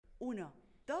Uno,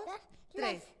 dos,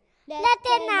 tres.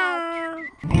 Latina.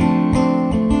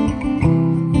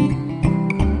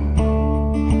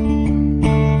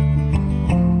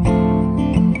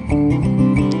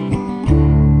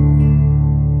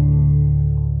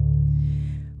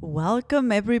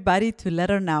 Welcome everybody to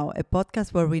Letter Now, a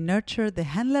podcast where we nurture the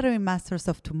hand lettering masters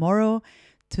of tomorrow,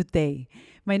 today.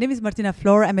 My name is Martina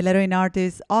Flor. I'm a lettering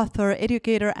artist, author,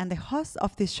 educator, and the host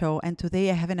of this show. And today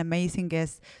I have an amazing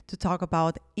guest to talk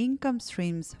about income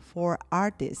streams for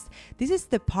artists. This is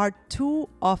the part 2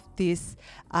 of this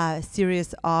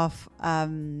series of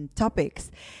topics.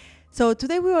 So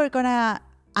today we are gonna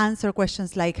answer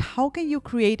questions like, how can you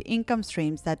create income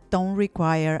streams that don't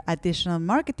require additional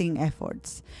marketing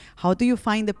efforts? How do you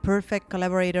find the perfect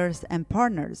collaborators and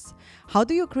partners? How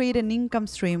do you create an income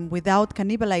stream without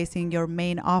cannibalizing your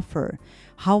main offer?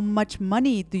 How much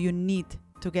money do you need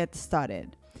to get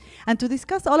started? And to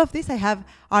discuss all of this, I have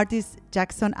artist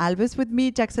Jackson Alves with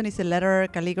me. Jackson is a letterer,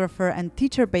 calligrapher, and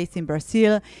teacher based in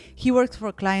Brazil. He works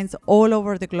for clients all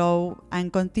over the globe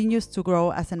and continues to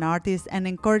grow as an artist and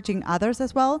encouraging others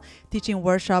as well, teaching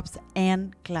workshops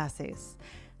and classes.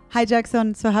 Hi,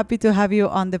 Jackson. So happy to have you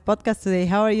on the podcast today.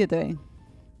 How are you doing?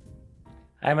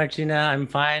 Hi, Martina. I'm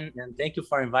fine, and thank you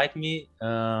for inviting me.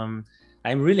 I'm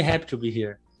really happy to be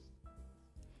here.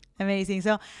 Amazing.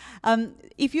 So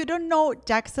if you don't know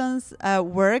Jackson's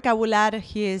work, I will add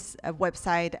his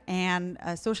website and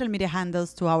social media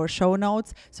handles to our show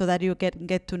notes so that you can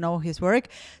get to know his work.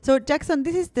 So Jackson,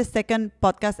 this is the second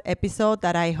podcast episode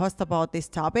that I host about this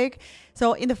topic.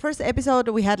 So in the first episode,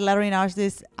 we had lettering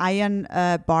artist Ian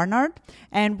Barnard,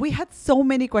 and we had so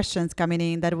many questions coming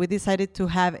in that we decided to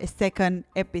have a second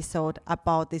episode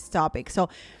about this topic. So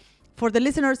for the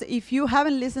listeners, if you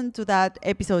haven't listened to that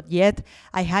episode yet,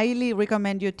 I highly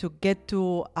recommend you to get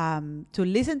to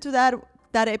listen to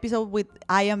that episode with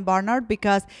Ian Barnard,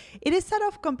 because it is sort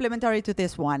of complementary to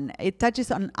this one. It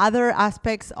touches on other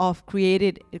aspects of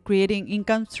creating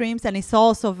income streams, and it's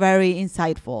also very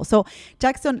insightful. So,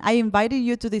 Jackson, I invited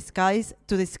you to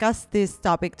discuss this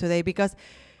topic today because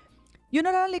you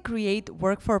not only create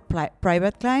work for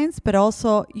private clients, but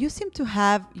also you seem to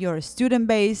have your student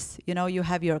base, you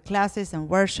have your classes and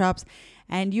workshops,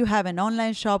 and you have an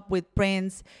online shop with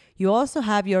prints. You also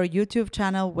have your YouTube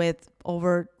channel with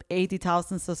over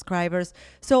 80,000 subscribers.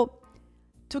 So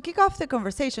to kick off the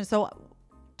conversation,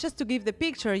 just to give the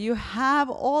picture, you have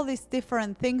all these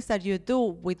different things that you do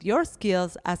with your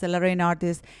skills as a lettering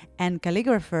artist and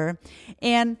calligrapher.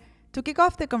 And to kick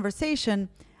off the conversation,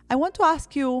 I want to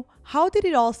ask you, how did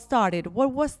it all started?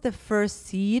 What was the first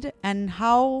seed, and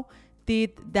how did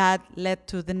that lead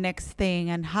to the next thing?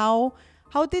 And how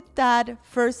did that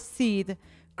first seed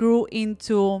grew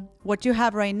into what you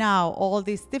have right now, all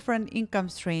these different income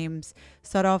streams,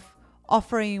 sort of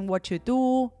offering what you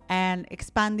do and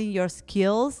expanding your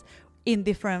skills in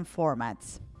different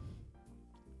formats?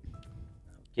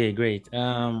 Okay, great.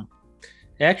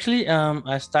 Actually,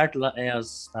 I started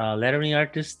as a lettering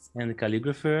artist and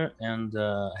calligrapher, and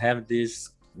have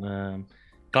this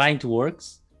client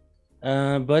works.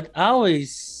 But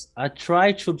always I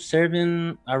try to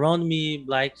observing around me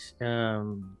like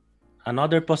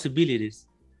another possibilities,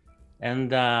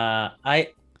 and I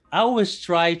always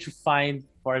try to find,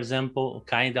 for example,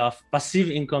 kind of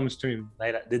passive income stream,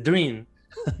 like the dream,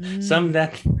 something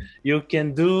that you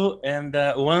can do and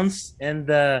once and.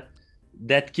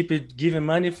 That keep it giving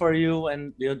money for you,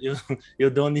 and you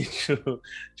don't need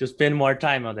to spend more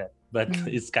time on that. But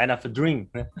it's kind of a dream,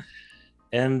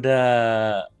 and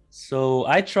so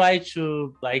I try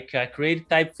to create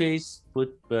typeface,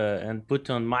 put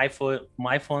on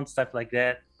my phone stuff like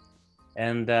that,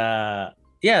 and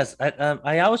yes,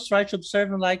 I always try to observe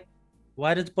like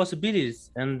what are the possibilities,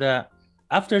 and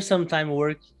after some time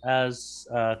work as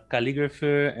a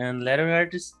calligrapher and lettering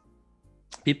artist,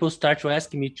 people start to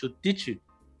ask me to teach you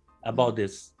about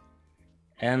this.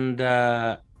 And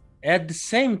at the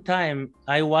same time,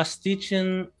 I was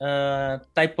teaching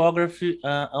typography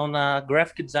on a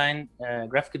graphic design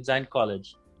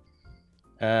college.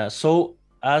 So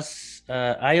as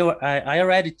I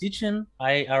already teaching,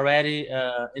 I already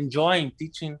enjoying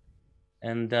teaching,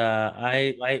 and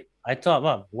I thought,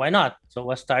 well, why not?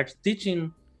 So I started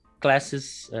teaching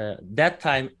classes that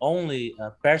time only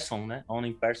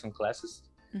in-person classes.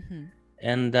 Mm-hmm.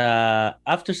 And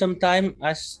after some time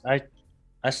I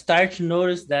started to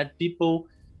notice that people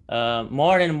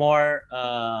more and more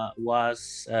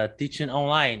was teaching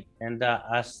online, and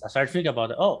I started thinking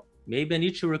about it. Oh, maybe I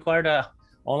need to record a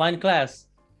online class.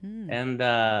 And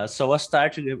so I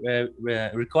started to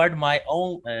record my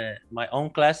own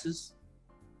classes,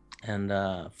 and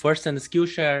first in the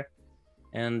Skillshare,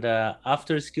 And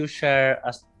after Skillshare,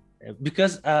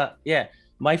 because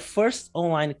my first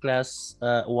online class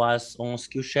was on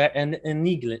Skillshare and in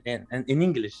English, and in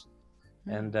English.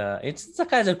 And it's a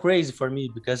kind of crazy for me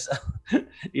because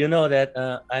you know that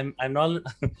I'm not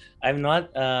I'm not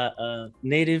a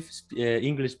native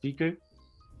English speaker,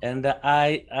 and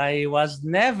I was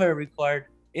never record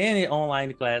any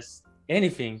online class,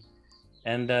 anything.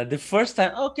 And the first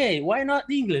time, okay, why not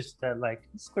English? That, like,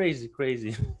 it's crazy.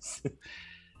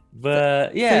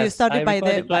 But So you yes, I started by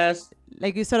recorded class.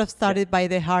 like you sort of started by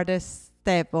the hardest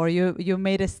step, or you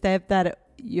made a step that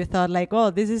you thought like,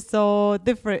 oh, this is so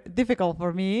difficult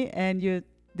for me, and you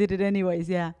did it anyways.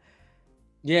 Yeah.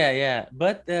 Yeah.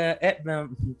 But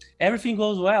everything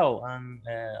goes well, and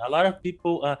a lot of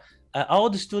people, all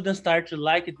the students start to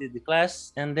like the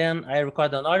class, and then I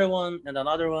record another one and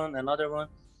another one,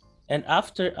 and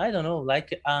after, I don't know,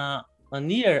 like a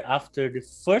year after the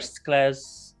first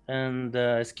class and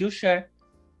Skillshare,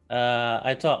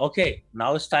 I thought, okay,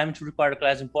 now it's time to record a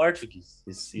class in Portuguese.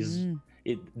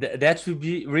 That would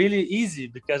be really easy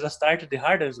because I started the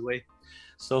hardest way.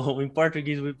 So in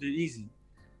Portuguese would be easy.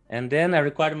 And then I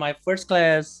recorded my first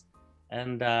class,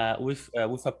 and with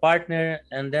a partner.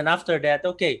 And then after that,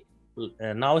 okay,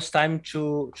 now it's time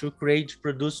to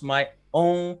produce my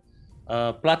own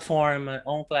platform, my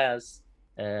own class,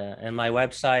 and my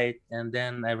website. And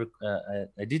then I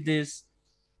did this,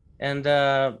 and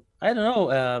I don't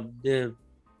know, the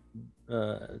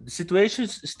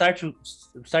situations start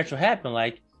to happen.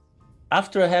 Like,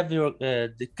 after I have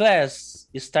the class,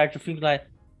 you start to think like,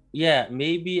 yeah,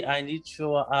 maybe I need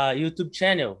to YouTube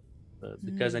channel,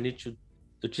 because I need to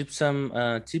teach some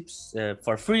tips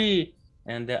for free.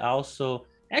 And also,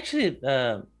 actually,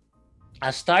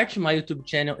 I started my YouTube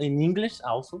channel in English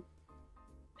also.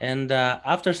 And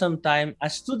after some time, a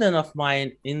student of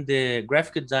mine in the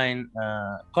graphic design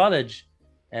college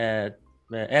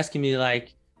asking me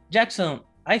like, Jackson,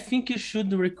 I think you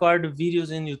should record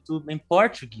videos in YouTube in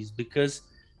Portuguese, because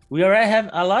we already have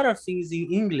a lot of things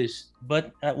in English,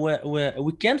 but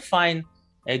we can't find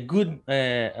a good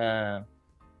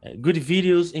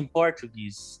videos in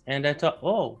Portuguese. And I thought,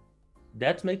 oh,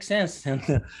 that makes sense. And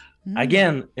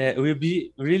again, it will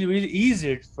be really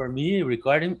easier for me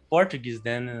recording Portuguese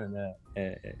than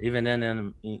even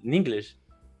in English.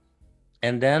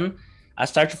 And then I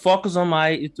start to focus on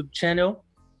my YouTube channel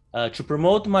to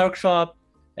promote my workshop,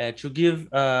 to give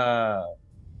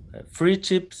free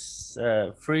tips,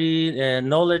 free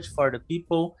knowledge for the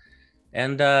people.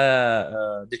 And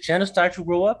the channel started to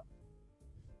grow up.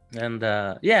 And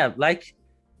like,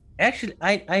 actually,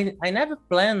 I never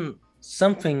planned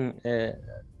something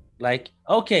like,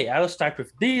 okay, I will start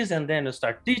with this, and then I'll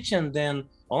start teaching, then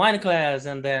online class,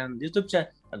 and then YouTube channel.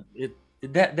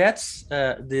 That's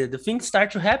the things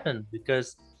start to happen,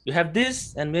 because you have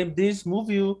this, and maybe this move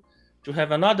you to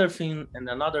have another thing and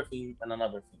another thing and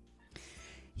another thing.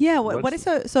 Yeah, what is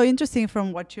so interesting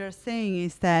from what you're saying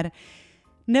is that,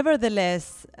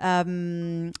 nevertheless,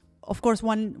 of course,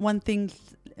 one thing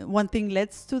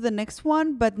leads to the next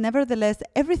one, but nevertheless,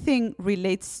 everything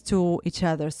relates to each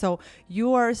other. So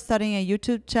you are starting a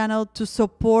YouTube channel to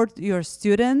support your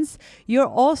students. You're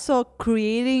also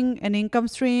creating an income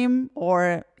stream,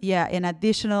 or an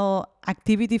additional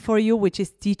activity for you, which is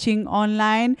teaching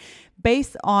online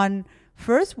based on,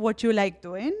 first, what you like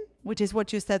doing, which is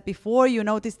what you said before. You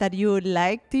noticed that you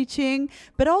like teaching,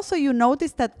 but also you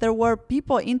noticed that there were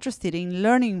people interested in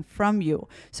learning from you.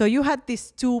 So you had these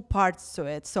two parts to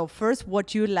it. So first,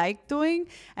 what you like doing,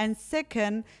 and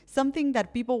second, something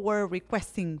that people were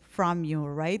requesting from you,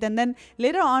 right? And then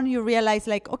later on, you realize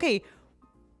like, okay,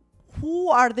 who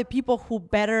are the people who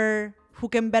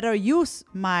can better use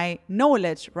my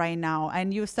knowledge right now?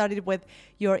 And you started with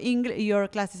your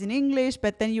classes in English,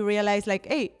 but then you realize like,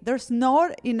 hey, there's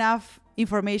not enough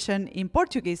information in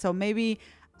Portuguese, so maybe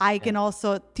I can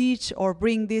also teach or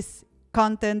bring this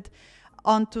content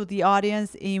onto the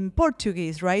audience in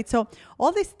Portuguese, right? So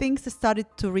all these things started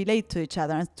to relate to each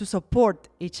other and to support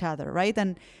each other, right?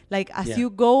 And like, as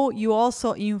you go, you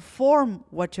also inform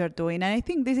what you're doing. And I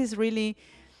think this is really,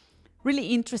 really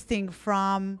interesting.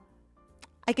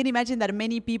 I can imagine that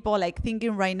many people like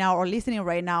thinking right now or listening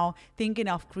right now, thinking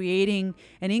of creating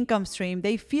an income stream,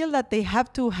 they feel that they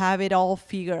have to have it all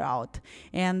figured out.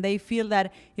 And they feel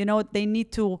that, they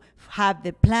need to have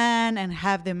the plan and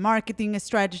have the marketing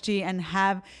strategy and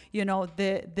have,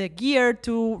 the gear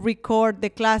to record the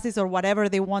classes or whatever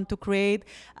they want to create.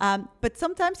 But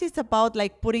sometimes it's about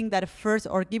like putting that first,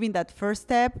 or giving that first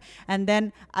step, and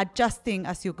then adjusting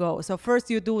as you go. So first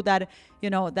you do that,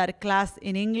 that class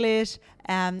in English,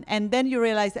 and then you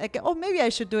realize like, oh, maybe I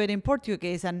should do it in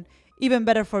Portuguese. And even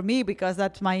better for me because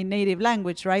that's my native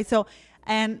language, right? So,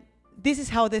 and this is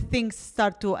how the things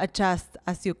start to adjust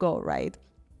as you go, right?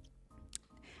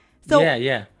 So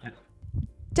yeah.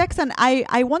 Jackson,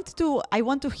 I want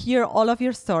to hear all of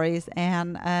your stories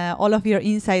and all of your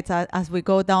insights as we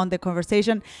go down the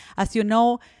conversation. As you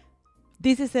know,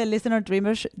 this is a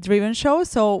listener-driven show,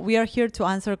 so we are here to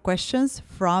answer questions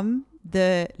from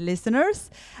the listeners.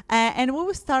 And we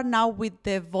will start now with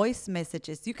the voice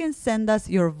messages. You can send us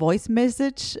your voice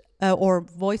message or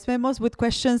voice memos with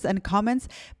questions and comments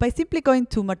by simply going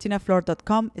to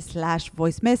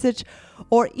martinaflor.com/voice message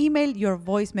or email your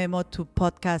voice memo to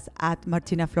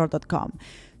podcast@martinaflor.com.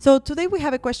 So today we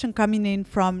have a question coming in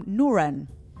from Nuran.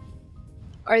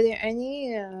 Are there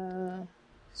any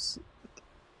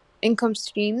income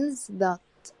streams that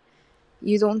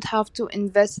you don't have to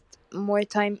invest more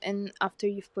time in after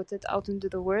you've put it out into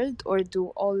the world, or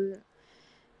do all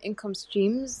income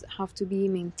streams have to be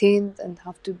maintained and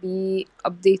have to be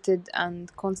updated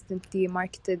and constantly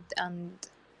marketed and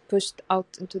pushed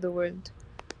out into the world?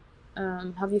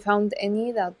 Have you found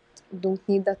any that don't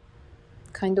need that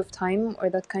kind of time or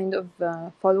that kind of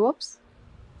follow-ups?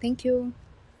 Thank you.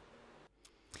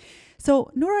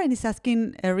 So Nuran is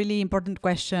asking a really important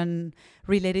question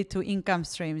related to income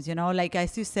streams. You know, like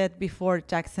as you said before,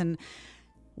 Jackson,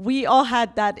 we all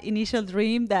had that initial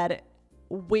dream that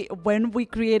when we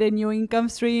create a new income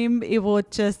stream, it would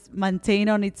just maintain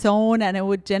on its own and it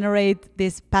would generate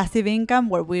this passive income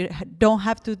where we don't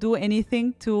have to do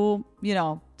anything to,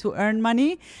 to earn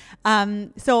money.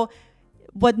 So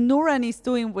what Nuran is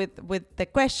doing with the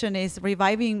question is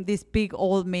reviving this big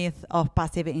old myth of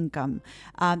passive income.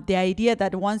 The idea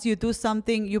that once you do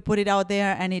something, you put it out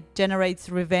there and it generates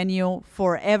revenue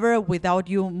forever without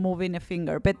you moving a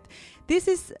finger. But this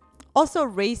is also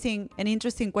raising an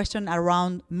interesting question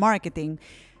around marketing.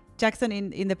 Jackson,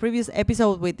 in the previous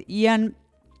episode with Ian,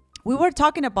 we were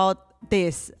talking about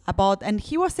this, and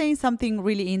he was saying something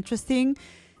really interesting,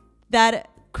 that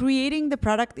creating the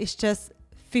product is just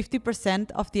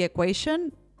 50% of the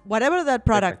equation, whatever that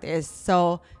product is.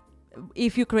 So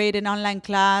if you create an online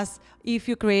class, if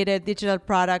you create a digital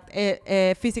product,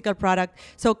 a physical product.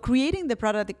 So creating the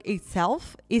product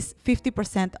itself is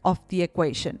 50% of the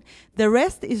equation. The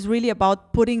rest is really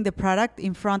about putting the product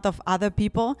in front of other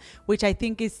people, which I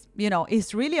think is,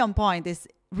 is really on point. It's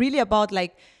really about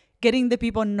like getting the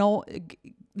people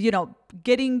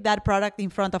getting that product in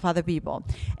front of other people.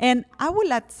 And I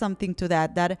will add something to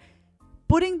that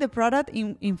putting the product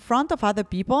in front of other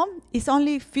people is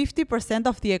only 50%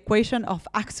 of the equation of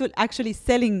actually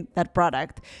selling that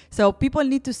product. So people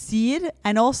need to see it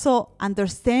and also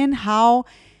understand how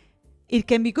it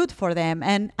can be good for them.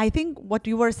 And I think what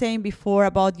you were saying before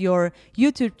about your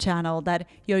YouTube channel, that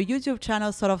your YouTube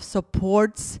channel sort of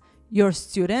supports your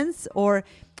students or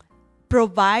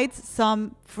provides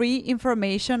some free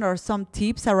information or some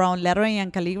tips around lettering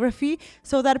and calligraphy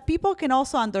so that people can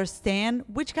also understand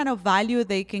which kind of value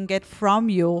they can get from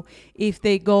you if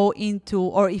they go into,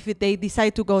 or if they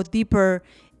decide to go deeper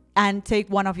and take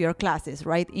one of your classes,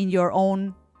 right, in your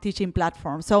own teaching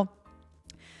platform. So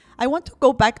I want to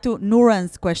go back to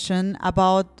Nuran's question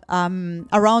about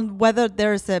around whether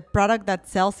there's a product that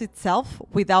sells itself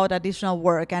without additional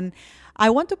work. And I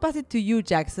want to pass it to you,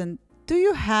 Jackson. Do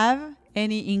you have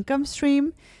any income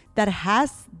stream that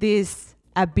has this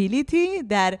ability,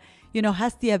 that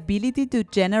has the ability to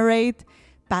generate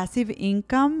passive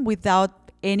income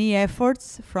without any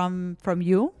efforts from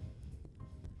you?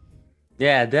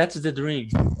 Yeah, that's the dream.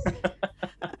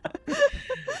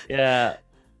 Yeah,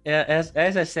 as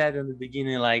I said in the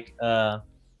beginning, like I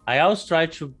always try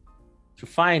to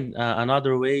find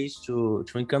another ways to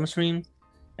income stream.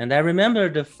 And I remember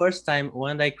the first time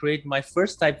when I created my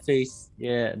first typeface.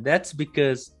 Yeah, that's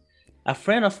because a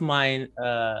friend of mine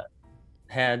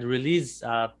had released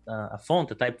a font,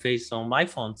 a typeface on my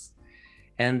fonts,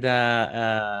 and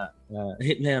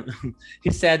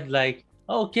he said like,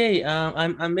 okay,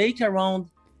 I make around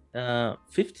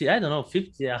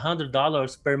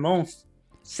 $100 per month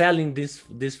selling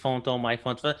this font on my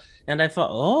font. And I thought,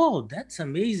 oh, that's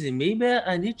amazing. Maybe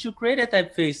I need to create a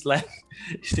typeface. Like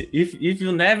if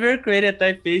you never create a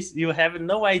typeface, you have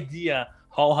no idea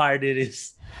how hard it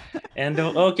is. And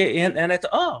okay, and I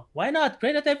thought, oh, why not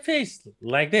create a typeface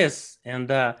like this? And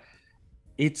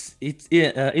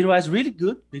it was really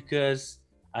good because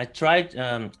I tried.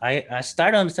 I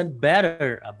started to understand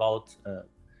better about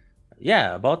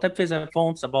typeface and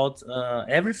fonts, about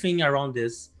everything around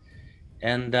this.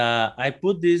 And I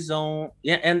put this on,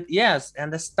 and I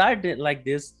started like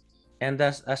this, and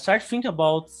I started thinking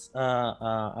about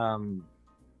how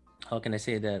can I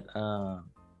say that,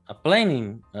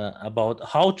 planning about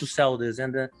how to sell this,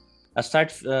 and I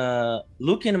start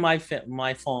looking my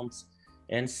fonts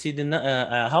and see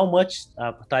how much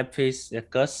typeface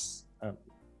costs,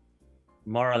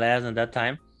 more or less at that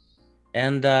time.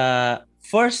 And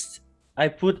first I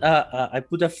put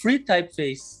a free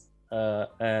typeface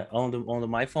on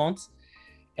my fonts,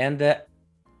 and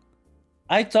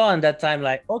I thought at that time,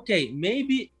 like, okay,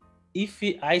 maybe if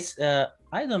I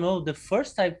don't know, the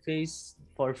first typeface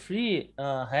for free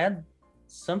had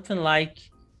something like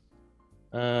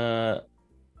 30,000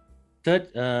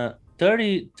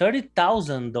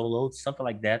 downloads, something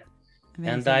like that.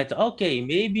 Amazing. And I thought, okay,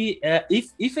 maybe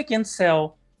if I can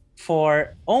sell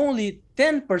for only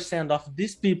 10% of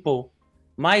these people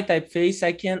my typeface,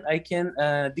 I can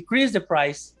decrease the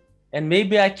price, and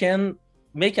maybe I can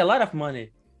make a lot of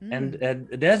money. And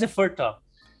that's the first thought.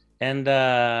 And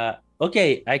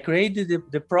okay, I created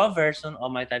the pro version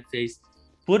of my typeface,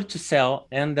 put it to sell,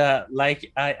 and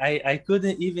like I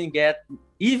couldn't even get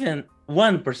even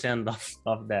 1%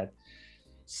 of that.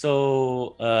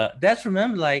 So that's,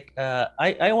 remember, like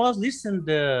I was listening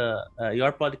to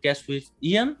your podcast with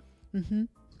Ian,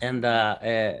 and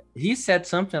he said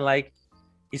something like,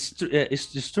 it's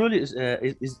truly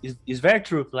is very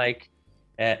true. Like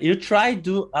you try to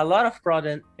do a lot of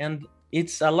product, and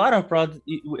it's a lot of product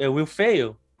will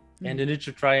fail, and you need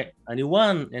to try a new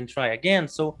one and try again.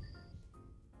 So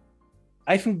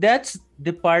I think that's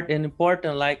the part and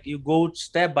important, like you go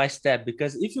step by step,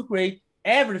 because if you create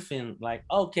everything like,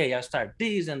 okay, I start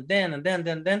this and then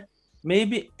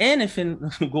maybe anything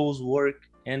goes work,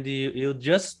 and you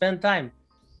just spend time.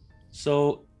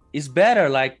 So it's better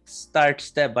like start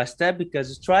step by step, because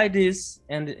you try this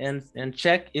and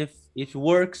check if it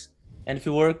works, and if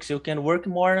it works you can work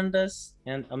more on this,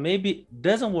 and maybe it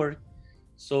doesn't work,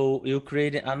 so you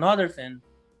create another thing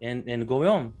and go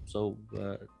on. So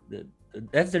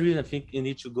that's the reason I think you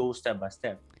need to go step by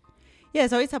step. Yeah,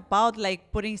 so it's about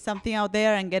like putting something out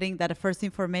there and getting that first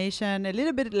information, a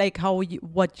little bit like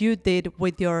what you did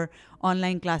with your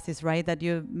online classes, right? That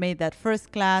you made that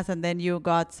first class, and then you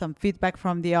got some feedback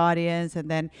from the audience, and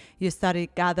then you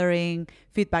started gathering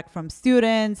feedback from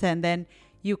students, and then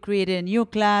you created a new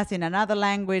class in another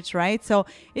language, right? So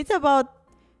it's about,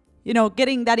 you know,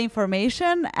 getting that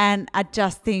information and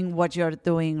adjusting what you're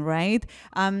doing, right?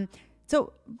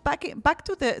 So back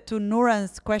to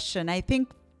Nuran's question, I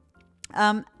think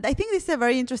this is a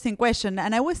very interesting question.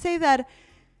 And I would say that,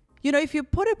 you know, if you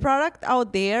put a product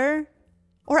out there,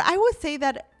 or I would say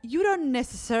that you don't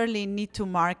necessarily need to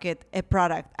market a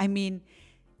product. I mean,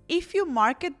 if you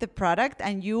market the product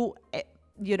and you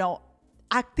know,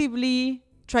 actively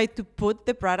try to put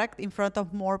the product in front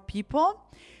of more people,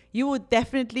 you would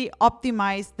definitely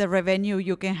optimize the revenue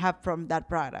you can have from that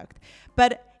product.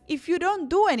 But if you don't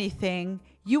do anything,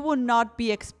 you will not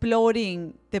be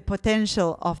exploring the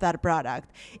potential of that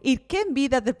product. It can be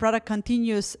that the product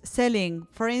continues selling.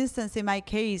 For instance, in my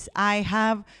case, I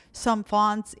have some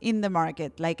fonts in the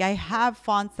market. Like I have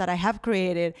fonts that I have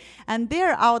created, and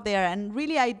they're out there, and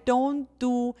really I don't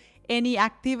do any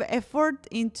active effort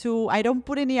into, I don't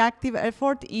put any active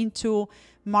effort into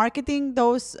marketing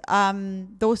those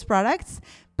products.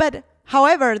 But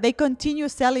however, they continue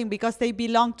selling because they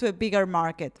belong to a bigger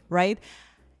market, right?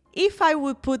 If I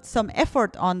would put some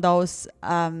effort on those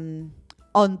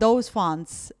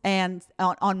fonts and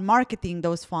on marketing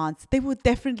those fonts, they would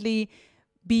definitely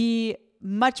be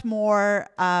much more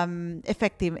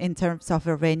effective in terms of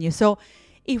revenue. So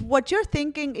if what you're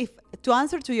thinking, if to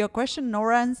answer to your question,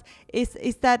 Norans,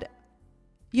 is that,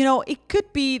 you know, it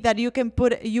could be that you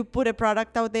put a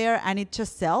product out there and it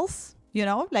just sells. You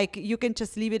know, like you can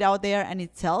just leave it out there and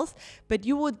it sells, but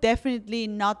you would definitely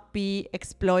not be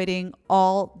exploiting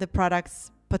all the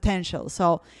product's potential.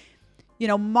 So, you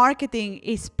know, marketing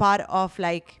is part of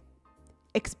like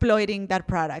exploiting that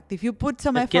product. If you put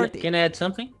some effort. Can I add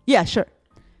something? Yeah, sure.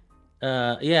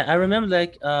 Yeah, I remember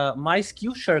like my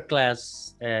Skillshare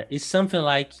class is something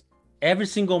like every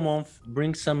single month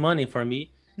brings some money for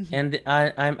me, and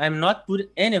I'm not putting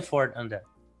any effort on that.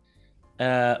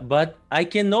 But I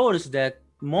can notice that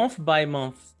month by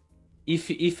month,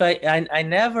 if I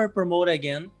never promote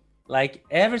again, like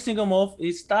every single month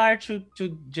it starts to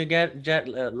get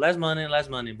less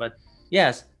money. But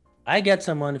yes, I get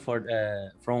some money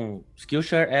from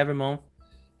Skillshare every month,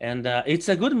 and it's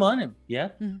a good money, yeah.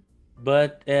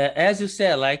 But as you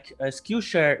said, like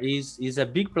Skillshare is a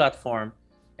big platform,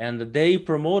 and they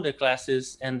promote the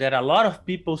classes, and there are a lot of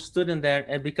people studying there,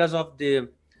 and because of the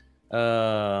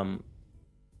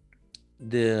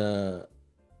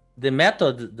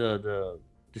method the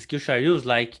Skillshare use,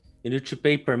 like you need to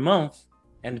pay per month,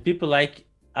 and people like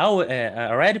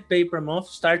already pay per month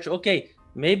start. Okay,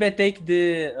 maybe I take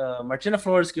the Martina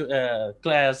Flores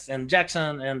class and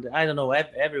Jackson and I don't know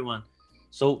everyone.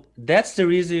 So that's the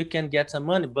reason you can get some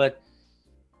money. But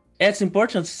it's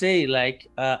important to say, like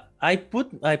I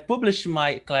published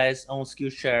my class on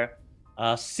Skillshare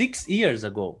 6 years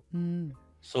ago.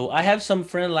 So I have some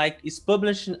friend like is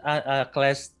publishing a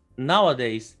class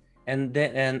nowadays, and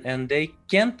they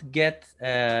can't get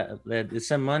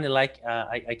some money like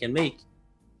I can make,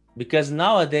 because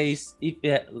nowadays, if,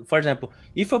 for example,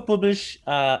 if I publish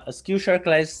a Skillshare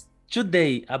class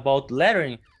today about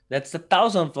lettering, that's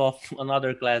 1,000 of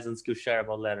another class in Skillshare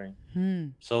about lettering.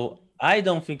 So I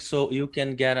don't think so you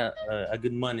can get a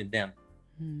good money then.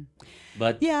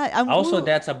 But Yeah, also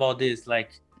that's about this,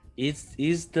 like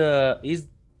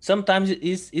sometimes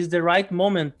is the right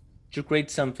moment to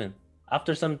create something.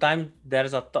 After some time,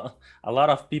 there's a lot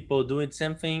of people doing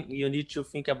something. You need to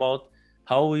think about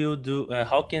how you do,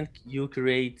 how can you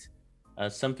create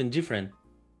something different.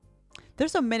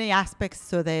 There's so many aspects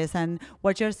to this, and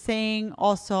what you're saying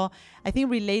also, I think,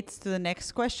 relates to the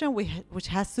next question, which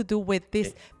has to do with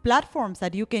these platforms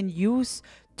that you can use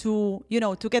to,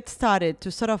 to get started,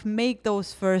 to sort of make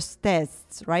those first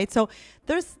tests, right? So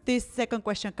there's this second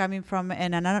question coming from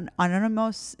an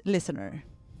anonymous listener.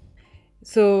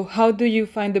 So how do you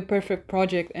find the perfect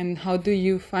project, and how do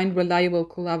you find reliable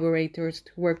collaborators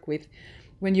to work with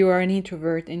when you are an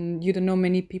introvert and you don't know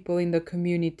many people in the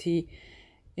community?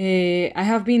 I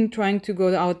have been trying to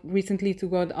go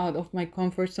out of my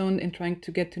comfort zone and trying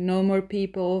to get to know more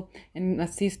people and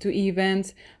assist to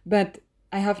events, but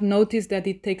I have noticed that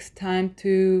it takes time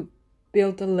to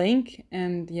build a link,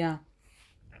 and yeah.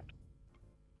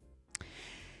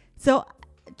 So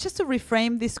just to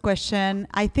reframe this question,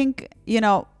 I think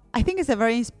it's a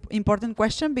very important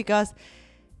question, because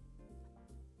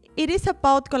it is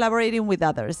about collaborating with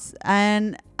others.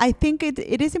 And I think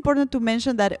it is important to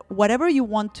mention that whatever you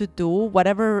want to do,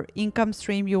 whatever income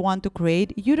stream you want to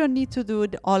create, you don't need to do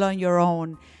it all on your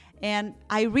own. And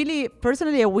I really,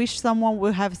 personally, I wish someone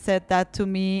would have said that to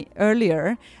me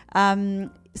earlier.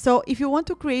 So if you want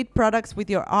to create products with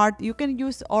your art, you can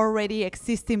use already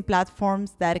existing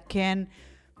platforms that can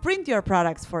print your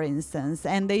products, for instance,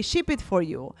 and they ship it for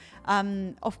you.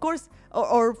 Of course,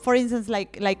 or for instance,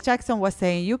 like Jackson was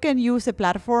saying, you can use a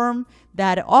platform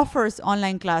that offers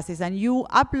online classes, and you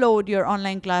upload your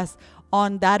online class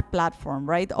on that platform,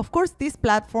 right? Of course, these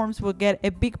platforms will get a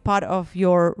big part of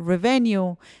your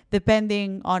revenue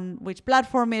depending on which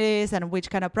platform it is and which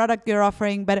kind of product you're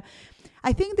offering. But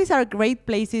I think these are great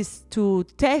places to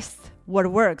test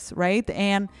what works, right?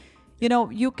 And,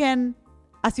 you can,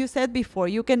 as you said before,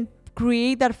 you can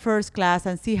create that first class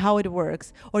and see how it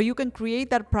works, or you can create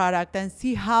that product and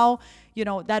see how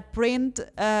that print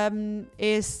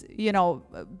is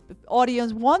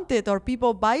audience wanted, or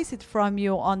people buys it from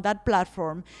you on that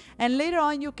platform. And later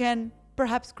on you can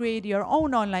perhaps create your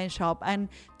own online shop and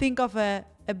think of a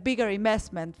bigger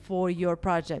investment for your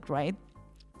project, right?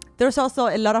 There's also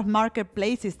a lot of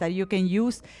marketplaces that you can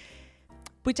use,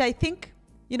 which I think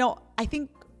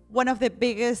one of the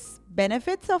biggest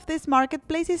benefits of these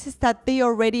marketplaces is that they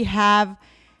already have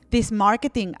this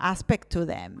marketing aspect to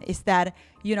them. Is that,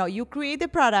 you create the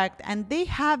product and they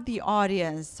have the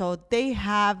audience. So they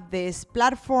have this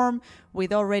platform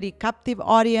with already captive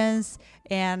audience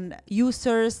and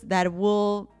users that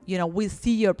will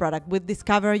see your product, will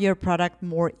discover your product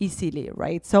more easily,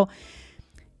 right? So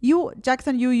you,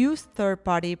 Jackson, you use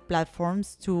third-party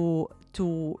platforms to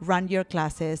run your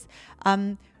classes.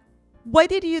 Why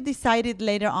did you decide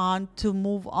later on to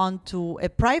move on to a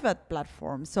private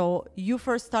platform? So you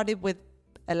first started with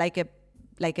like a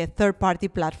third-party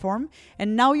platform,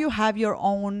 and now you have your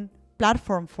own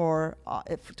platform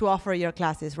to offer your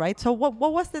classes, right? So what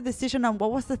was the decision, and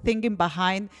what was the thinking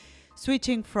behind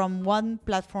switching from one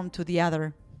platform to the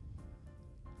other?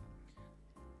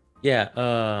 Yeah,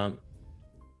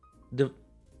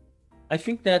 I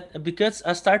think that because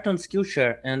I started on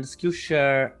Skillshare, and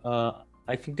Skillshare,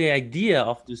 I think the idea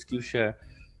of the Skillshare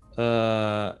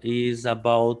is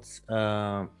about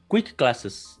quick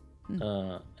classes.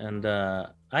 And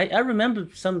I remember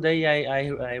someday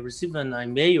I received an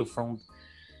email from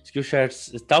Skillshare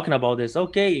talking about this.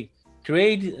 Okay,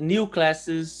 create new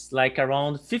classes like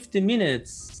around 15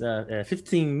 minutes,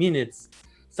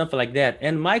 something like that.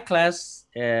 And my class,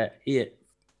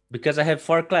 because I have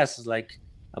 4 classes, like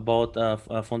about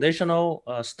foundational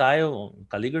style,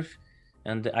 calligraphy,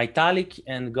 and italic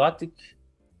and Gothic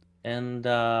and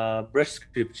brush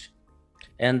script.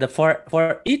 And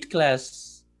for each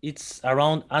class, it's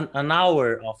around an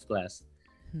hour of class.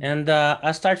 And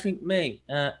I start thinking,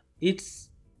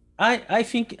 I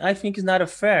think it's not a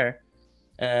fair,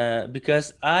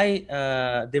 because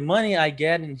the money I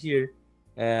get in here,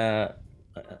 uh,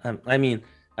 I mean,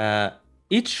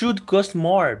 it should cost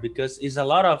more because it's a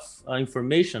lot of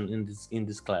information in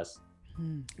this class.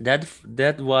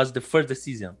 That was the first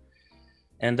decision,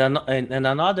 and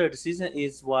another decision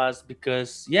was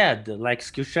because like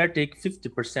Skillshare take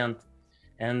 50%,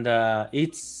 and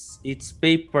it's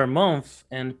paid per month,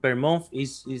 and per month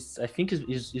is I think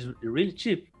is really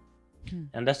cheap.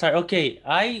 And I started, okay,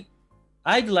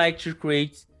 I'd like to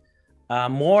create a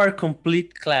more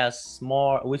complete class,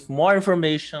 with more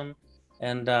information,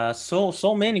 and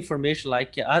so many information.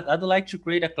 Like I'd like to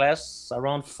create a class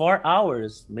around 4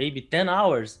 hours, maybe 10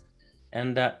 hours,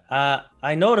 and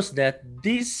I noticed that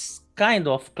this kind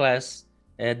of class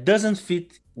doesn't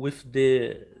fit with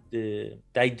the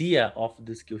idea of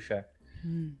the Skillshare.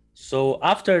 So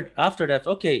after that,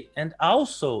 okay, and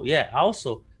also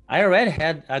I already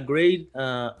had a great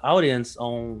audience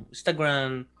on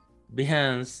Instagram,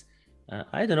 Behance.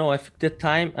 I don't know. I think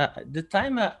the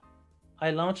time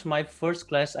I launched my first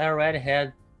class, I already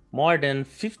had more than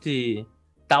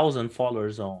 50,000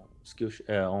 followers on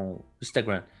on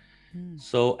Instagram.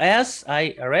 So as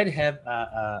I already have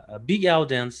a big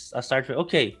audience, I started,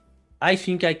 okay, I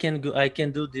think I can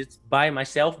do this by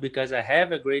myself because I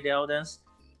have a great audience.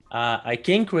 I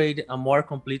can create a more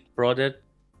complete product,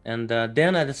 and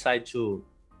then I decide to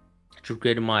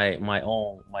create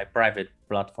my private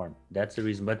platform. That's the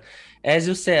reason. But as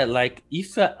you said, like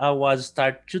if I was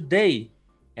start today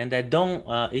and I don't,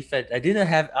 if I didn't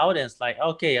have audience, like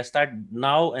okay, I start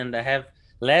now and I have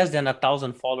less than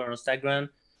 1,000 followers on Instagram,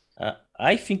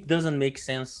 I think doesn't make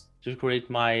sense to create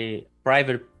my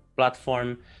private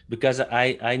platform because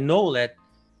I know that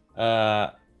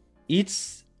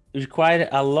it's required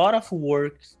a lot of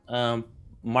work,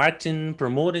 marketing,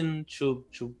 promoting to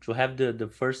have the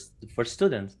first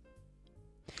students.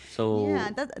 So yeah,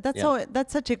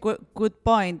 that's such a good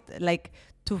point. Like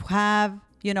to have,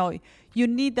 you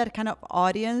need that kind of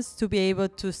audience to be able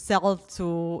to sell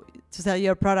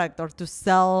your product or to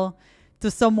sell to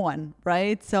someone,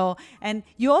 right? So, and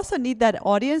you also need that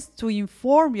audience to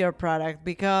inform your product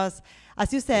because,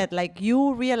 as you said, like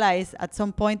you realize at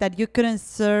some point that you couldn't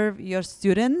serve your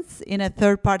students in a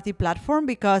third-party platform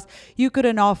because you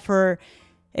couldn't offer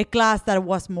a class that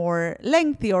was more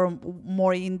lengthy or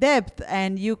more in depth,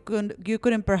 and you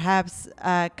couldn't perhaps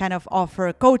kind of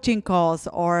offer coaching calls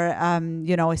or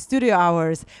studio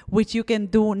hours, which you can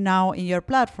do now in your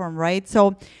platform, right?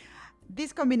 So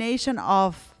this combination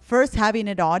of first having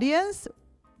an audience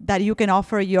that you can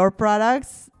offer your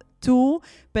products to,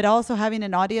 but also having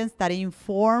an audience that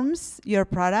informs your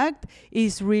product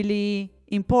is really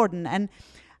important. And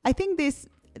I think this,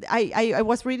 I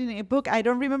was reading a book, I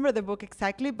don't remember the book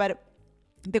exactly, but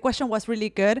the question was really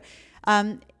good.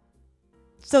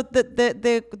 So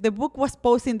the book was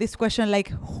posing this question like,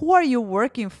 who are you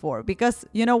working for? Because,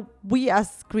 we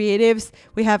as creatives,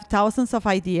 we have thousands of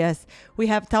ideas. We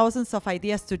have thousands of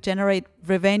ideas to generate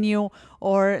revenue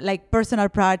or like personal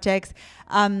projects.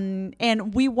 And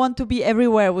we want to be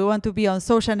everywhere. We want to be on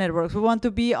social networks. We want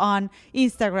to be on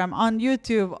Instagram, on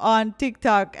YouTube, on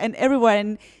TikTok, and everywhere.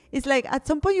 And it's like, at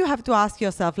some point you have to ask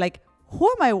yourself, like, who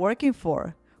am I working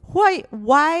for?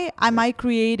 Why am I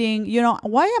creating,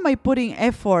 why am I putting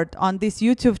effort on this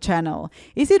YouTube channel?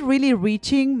 Is it really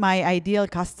reaching my ideal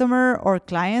customer or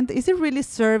client? Is it really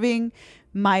serving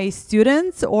my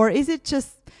students? Or is it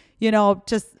just,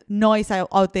 just noise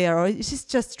out there? Or is it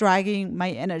just dragging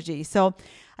my energy? So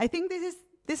I think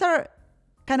these are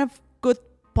kind of good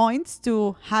points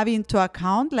to have into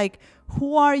account. Like,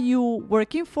 who are you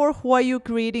working for? Who are you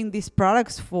creating these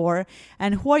products for?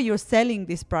 And who are you selling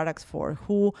these products for?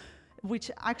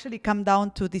 Which actually come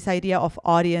down to this idea of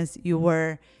audience you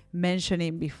were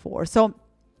mentioning before. So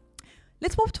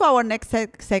let's move to our next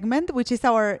segment, which is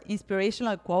our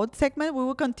inspirational quote segment. We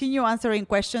will continue answering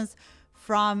questions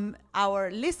from our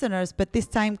listeners, but this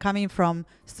time coming from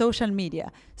social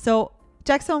media. So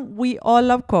Jackson, we all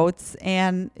love quotes,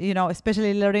 and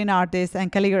especially learning artists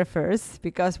and calligraphers,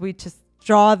 because we just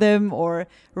draw them or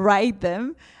write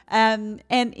them. And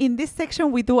in this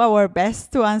section, we do our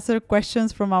best to answer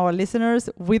questions from our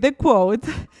listeners with a quote.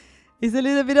 It's a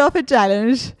little bit of a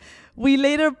challenge. We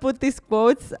later put these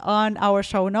quotes on our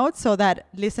show notes so that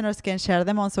listeners can share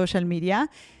them on social media.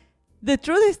 The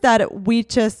truth is that we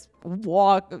just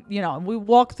walk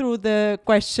through the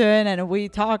question and we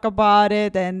talk about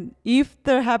it. And if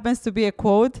there happens to be a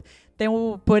quote, then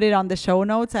we'll put it on the show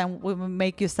notes and we will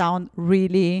make you sound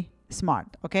really smart.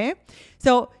 Okay.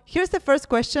 So here's the first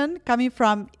question coming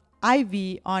from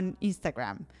Ivy on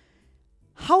Instagram.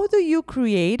 how do you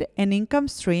create an income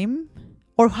stream,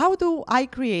 or how do I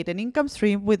create an income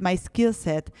stream with my skill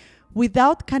set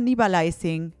without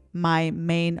cannibalizing my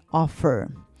main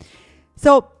offer?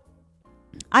 So,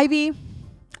 Ivy,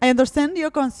 I understand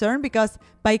your concern, because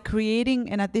by creating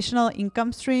an additional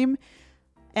income stream,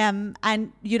 and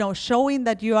showing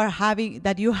that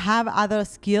you have other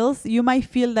skills, you might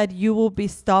feel that you will be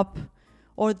stopped,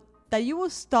 or that you will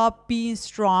stop being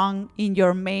strong in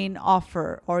your main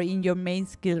offer or in your main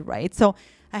skill, right? So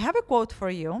I have a quote for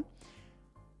you.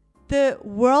 The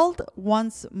world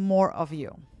wants more of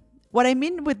you. What I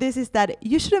mean with this is that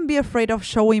you shouldn't be afraid of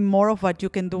showing more of what you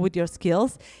can do with your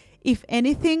skills. If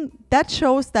anything, that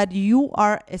shows that you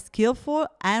are skillful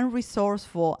and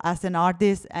resourceful as an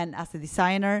artist and as a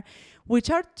designer, which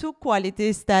are two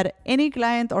qualities that any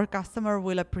client or customer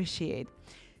will appreciate.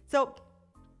 So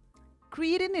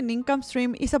creating an income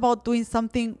stream is about doing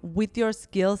something with your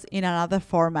skills in another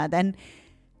format, and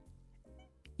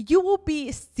you will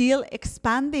be still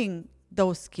expanding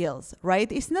those skills,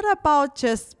 right? It's not about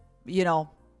just,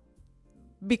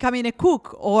 becoming a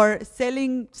cook or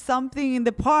selling something in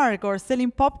the park or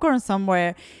selling popcorn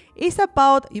somewhere. It's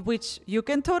about, which you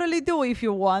can totally do if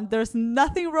you want. There's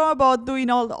nothing wrong about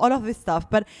doing all of this stuff.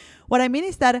 But what I mean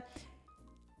is that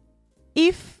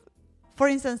if, for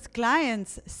instance,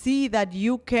 clients see that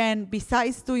you can,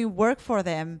 besides doing work for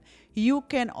them, you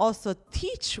can also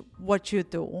teach what you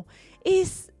do,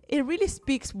 it really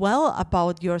speaks well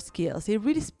about your skills. It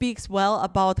really speaks well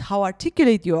about how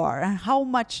articulate you are and how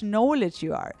much knowledge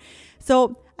you are.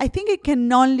 So I think it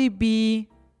can only be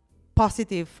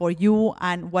positive for you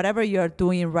and whatever you're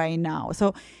doing right now.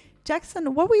 So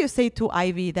Jackson, what would you say to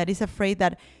Ivy that is afraid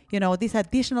that, these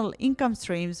additional income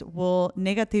streams will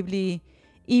negatively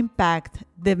impact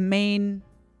the main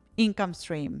income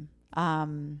stream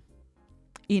in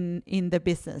the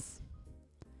business?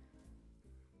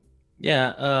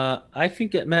 Yeah, I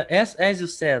think as you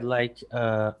said,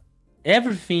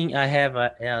 everything I have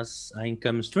as an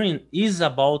income stream is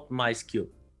about my skill.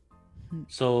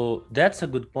 So that's a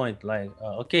good point. I'm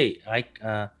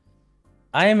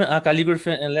a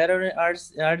calligrapher and lettering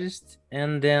artist,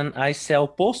 and then I sell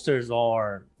posters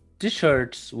or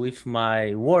T-shirts with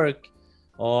my work,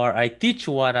 or I teach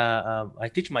I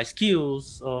teach my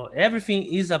skills. So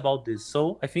everything is about this.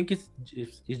 So I think it's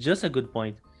just a good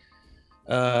point.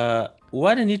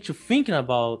 What I need to think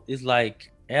about is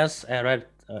as I read,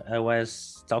 I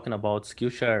was talking about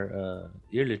Skillshare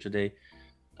earlier today.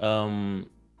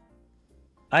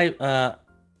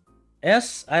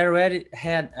 As I already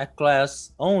had a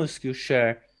class on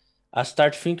Skillshare, I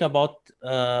start thinking about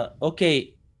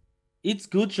okay, it's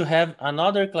good to have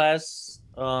another class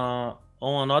on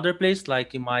another place,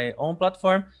 like in my own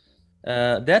platform.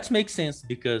 That makes sense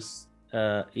because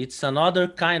it's another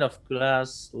kind of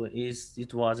class.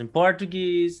 It was in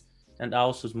Portuguese and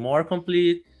also is more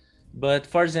complete. But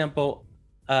for example,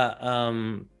 I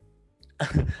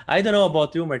don't know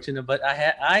about you, Martina, but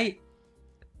I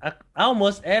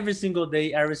almost every single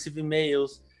day I receive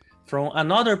emails from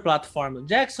another platform.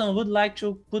 Jackson would like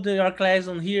to put your class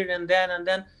on here and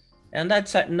then, and I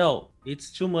said no,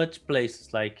 it's too much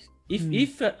places. Like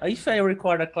if I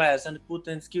record a class and put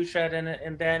in Skillshare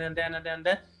and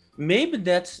then, maybe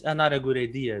that's not a good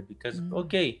idea because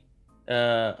okay,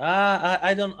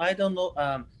 I don't know.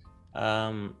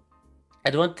 I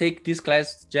don't take this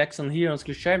class Jackson here on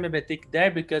Skillshare. Maybe I take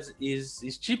there because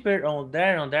it's cheaper on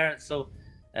there. So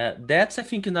that's I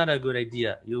think not a good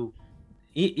idea.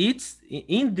 It's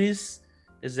in this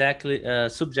exactly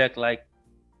subject like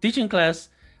teaching class.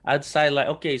 I decide like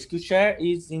okay, Skillshare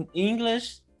is in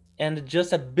English and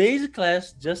just a basic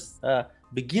class, just a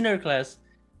beginner class,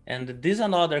 and this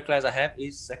another class I have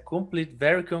is a complete,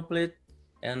 very complete,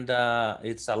 and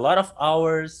it's a lot of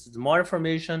hours, more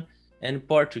information, and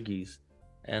Portuguese.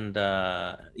 And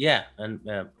I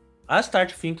start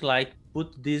to think like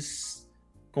put this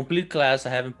complete class I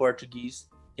have in Portuguese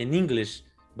in English,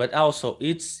 but also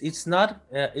it's not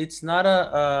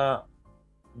a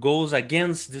goes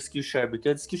against the Skillshare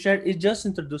because Skillshare is just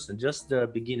introducing just the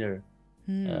beginner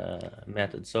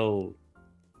method. So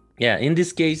yeah, in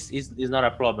this case is not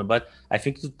a problem, but I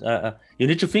think you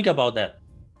need to think about that.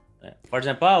 For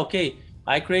example, okay,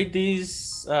 I create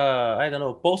this I don't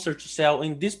know poster to sell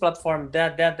in this platform.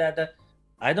 That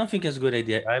I don't think it's a good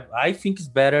idea. I think it's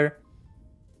better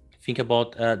think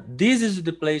about this is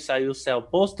the place I will sell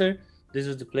poster. This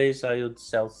is the place I would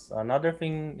sell another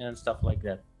thing and stuff like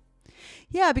that.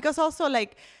 Yeah, because also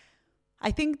like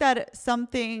I think that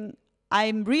something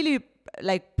I'm really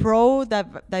like pro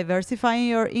diversifying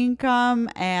your income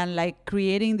and like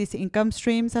creating these income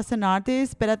streams as an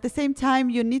artist, but at the same time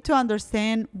you need to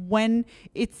understand when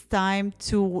it's time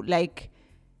to like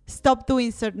stop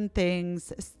doing certain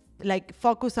things, like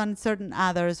focus on certain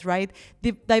others, right?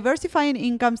 Diversifying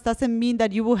incomes doesn't mean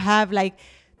that you will have like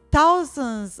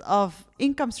thousands of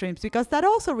income streams, because that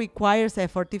also requires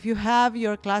effort. If you have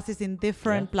your classes in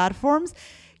different platforms,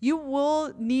 you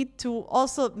will need to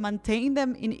also maintain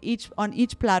them on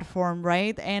each platform,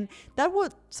 right? And that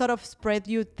would sort of spread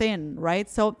you thin, right?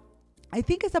 So I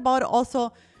think it's about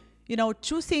also,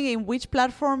 choosing in which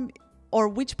platform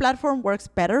works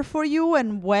better for you,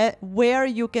 and where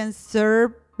you can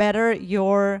serve better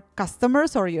your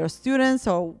customers or your students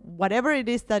or whatever it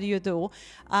is that you do,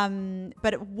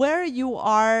 but where you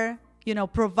are,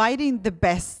 providing the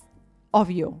best of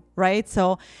you, right?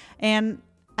 So, and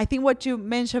I think what you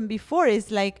mentioned before is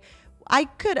like, I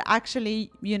could actually,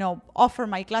 offer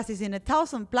my classes in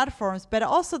 1,000 platforms, but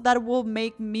also that will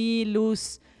make me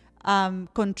lose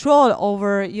control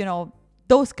over,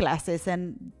 those classes,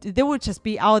 and they will just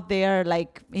be out there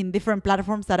like in different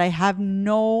platforms that I have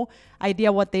no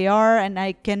idea what they are and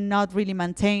I cannot really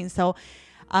maintain. So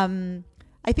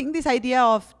I think this idea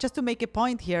of, just to make a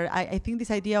point here, I think this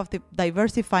idea of the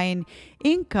diversifying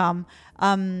income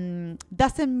doesn't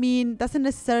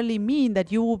necessarily mean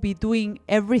that you will be doing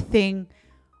everything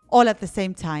all at the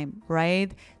same time,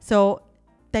 right? So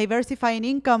diversifying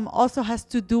income also has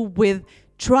to do with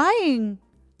trying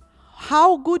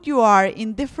how good you are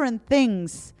in different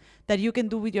things that you can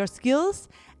do with your skills,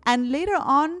 and later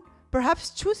on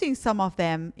perhaps choosing some of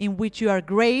them in which you are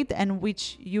great and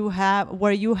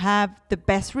where you have the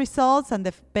best results and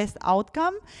the best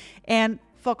outcome, and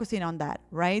focusing on that,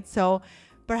 right? So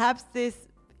perhaps this,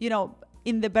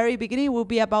 in the very beginning will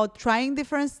be about trying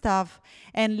different stuff,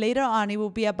 and later on it will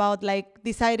be about like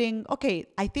deciding, okay,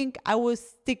 I think I will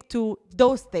stick to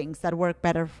those things that work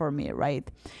better for me, right?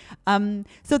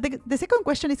 So the second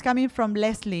question is coming from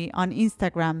Leslie on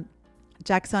Instagram,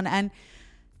 Jackson, and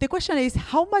the question is,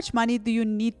 how much money do you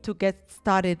need to get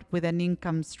started with an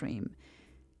income stream?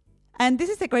 And this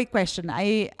is a great question.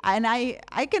 I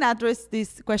can address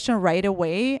this question right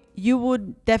away. You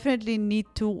would definitely need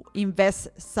to invest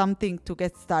something to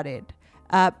get started.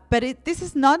 But this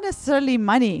is not necessarily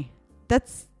money.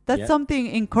 That's something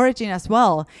encouraging as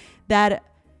well. That,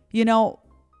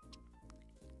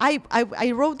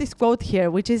 I wrote this quote here,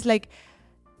 which is like,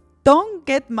 don't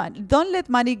let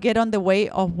money get on the way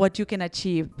of what you can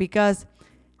achieve. Because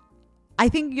I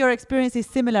think your experience is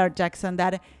similar, Jackson,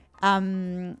 that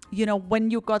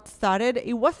when you got started,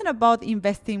 it wasn't about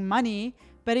investing money,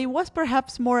 but it was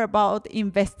perhaps more about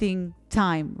investing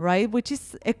time, right? Which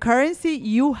is a currency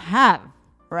you have,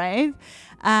 right?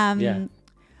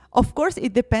 Of course,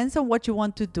 it depends on what you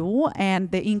want to do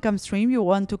and the income stream you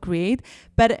want to create.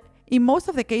 But in most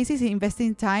of the cases,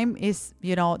 investing time is,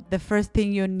 the first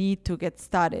thing you need to get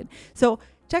started. So,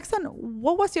 Jackson,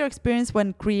 what was your experience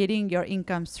when creating your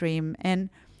income stream? And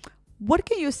what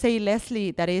can you say,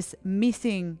 Leslie, that is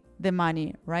missing the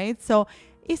money, right? So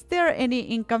is there any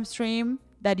income stream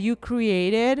that you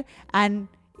created and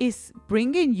is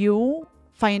bringing you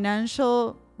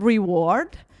financial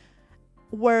reward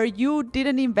where you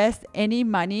didn't invest any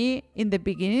money in the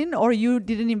beginning, or you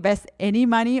didn't invest any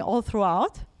money all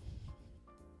throughout?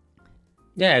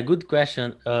 Yeah, good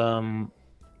question. I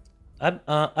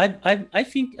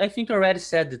think I already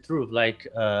said the truth. Like,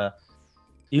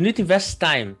 you need to invest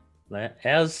time. Like,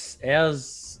 as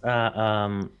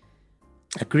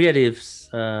creatives,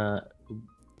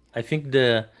 I think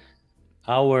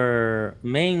our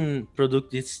main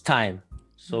product is time.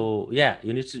 So yeah,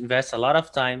 you need to invest a lot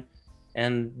of time,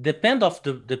 and depend of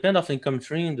income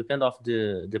stream, depend of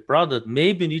the product.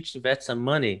 Maybe you need to invest some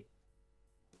money,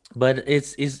 but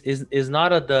it's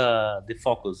not the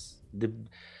focus.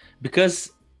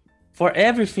 Because for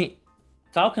everything,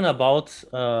 talking about,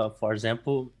 for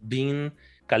example, being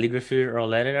calligraphy or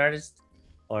lettering artist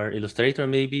or illustrator,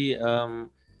 maybe.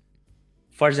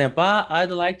 For example,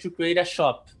 I'd like to create a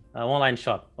shop, an online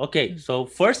shop. Okay, so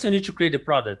first you need to create the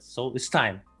product, so it's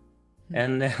time,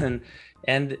 and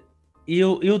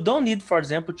you don't need, for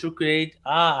example, to create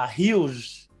a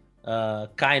huge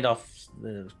kind of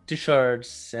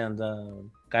t-shirts and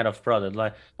kind of product.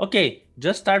 Like, okay,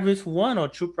 just start with 1 or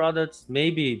 2 products.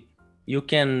 Maybe you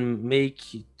can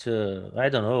make it, I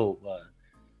don't know,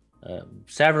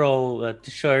 several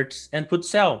t-shirts and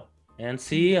sell and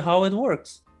see how it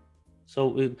works.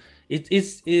 So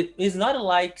it's not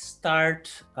like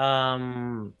start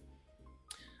a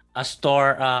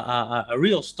store, a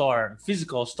real store,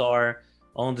 physical store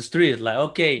on the street. Like,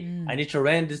 okay, I need to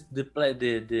rent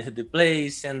the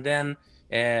place, and then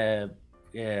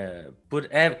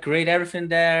create everything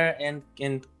there,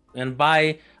 and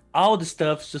buy all the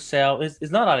stuff to sell.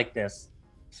 It's not like this.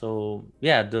 So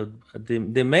yeah,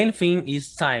 the main thing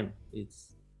is time.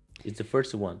 It's the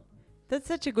first one. That's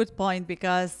such a good point,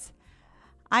 because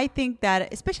I think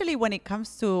that, especially when it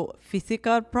comes to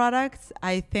physical products,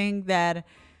 I think that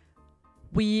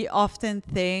we often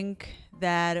think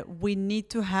that we need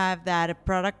to have that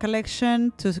product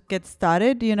collection to get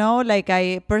started. Like,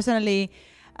 I personally,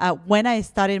 when I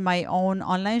started my own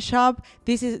online shop,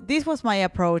 this was my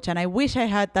approach, and I wish I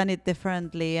had done it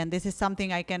differently. And this is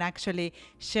something I can actually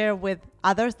share with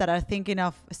others that are thinking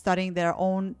of starting their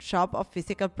own shop of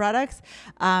physical products,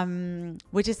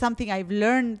 which is something I've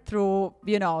learned through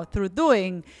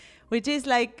doing, which is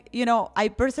like, I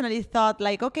personally thought,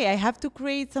 like, okay, I have to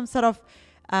create some sort of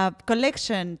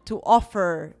collection to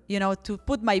offer, to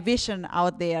put my vision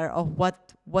out there of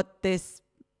what this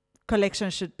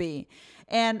collection should be.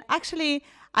 And actually,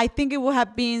 I think it would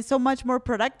have been so much more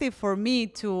productive for me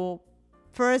to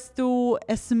first do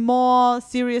a small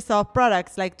series of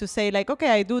products, like to say, like,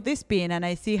 okay, I do this pin and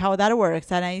I see how that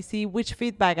works, and I see which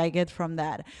feedback I get from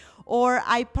that. Or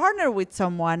I partner with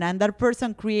someone and that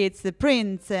person creates the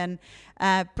prints and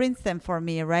prints them for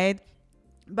me, right?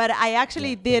 But I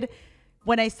actually did,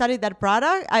 when I started that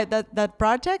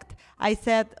project, I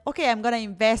said, okay, I'm gonna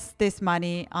invest this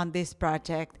money on this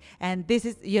project, and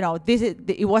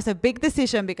it was a big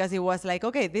decision, because it was like,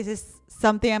 okay, this is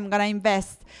something I'm gonna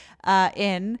invest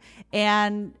in.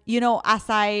 And as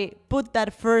I put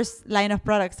that first line of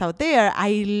products out there,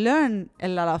 I learned a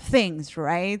lot of things,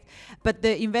 right? But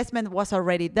the investment was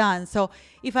already done. So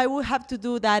if I would have to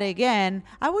do that again,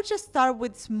 I would just start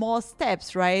with small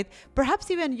steps, right? Perhaps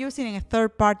even using a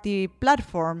third-party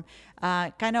platform,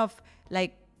 kind of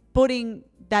like putting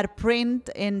that print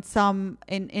in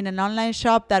an online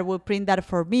shop that will print that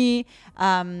for me,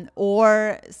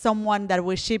 or someone that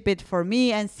will ship it for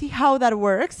me, and see how that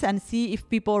works, and see if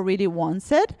people really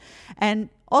wants it, and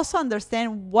also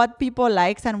understand what people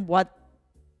likes and what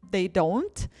they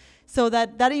don't, so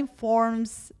that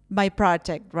informs my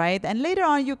project, right? And later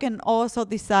on, you can also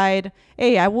decide,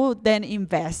 hey, I will then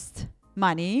invest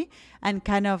money and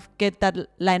kind of get that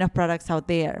line of products out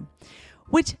there,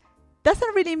 which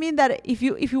doesn't really mean that if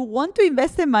you want to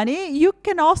invest the money, you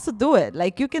can also do it.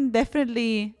 Like, you can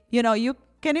definitely, you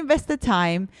can invest the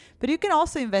time, but you can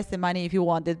also invest the money if you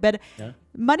want it. But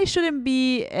money shouldn't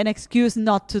be an excuse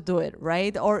not to do it,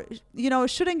 right? Or,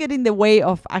 shouldn't get in the way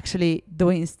of actually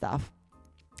doing stuff.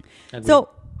 Agreed. So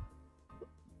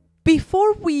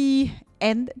before we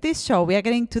end this show, we are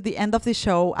getting to the end of the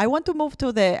show. I want to move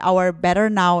to our Better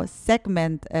Now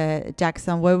segment,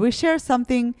 Jackson, where we share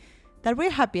something that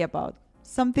we're happy about,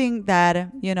 something that,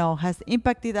 has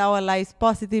impacted our lives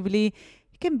positively.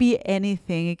 It can be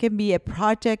anything. It can be a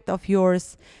project of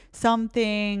yours,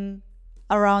 something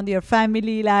around your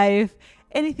family life,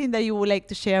 anything that you would like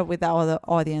to share with our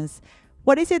audience.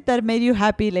 What is it that made you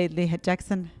happy lately,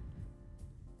 Jackson?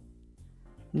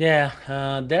 Yeah,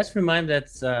 that's remind that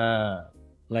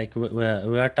like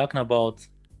we are talking about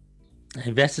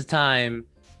invested time,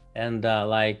 and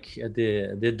like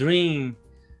the dream.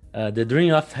 The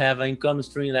dream of having income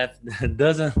stream that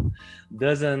doesn't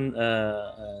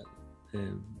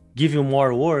give you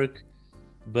more work,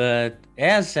 but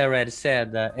as I already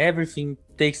said, everything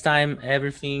takes time.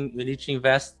 Everything you need to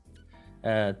invest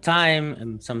time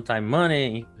and sometimes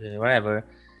money, whatever.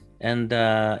 And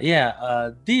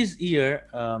this year,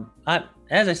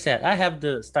 as I said, I have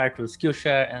the start with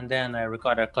Skillshare, and then I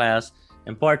record a class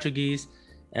in Portuguese,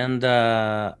 and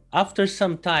after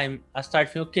some time, I start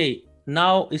thinking, okay,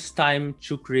 now it's time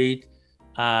to create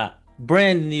a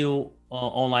brand new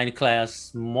online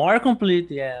class, more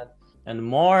complete yet, and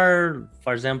more,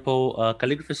 for example,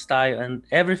 calligraphy style and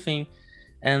everything.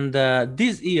 And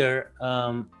this year,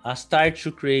 I start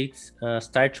to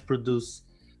produce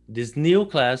this new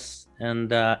class,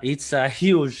 and it's a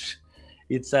huge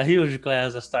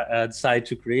class I decided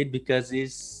to create, because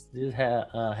it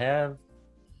have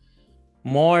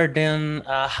more than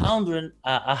 100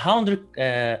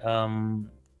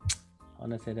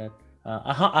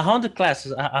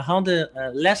 classes, 100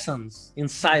 lessons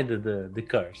inside the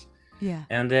course. Yeah.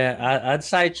 And I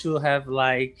decided to have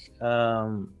like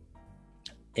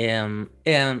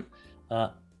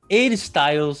 80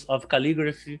 styles of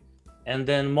calligraphy, and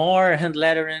then more hand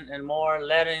lettering and more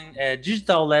lettering,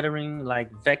 digital lettering like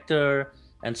Vector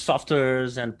and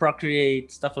softwares and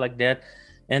Procreate, stuff like that.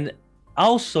 And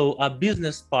also a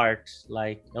business part,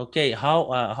 like, okay,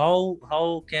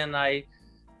 how can I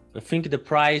think the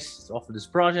price of this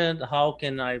project, how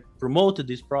can I promote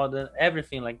this product,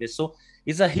 everything like this. So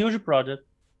it's a huge project,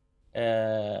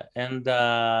 and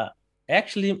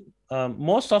actually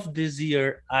most of this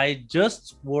year I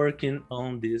just working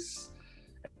on this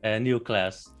new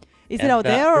class. Is it out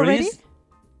there already?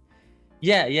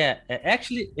 Yeah.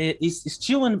 Actually, it's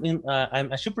still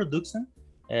I'm still producing,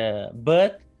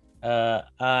 but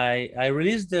I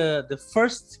released the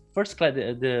first class.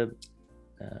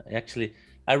 Actually,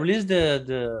 I released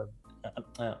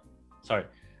sorry.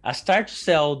 I start to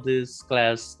sell this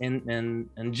class in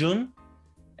June,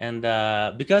 and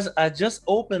because I just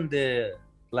opened the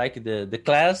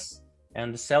class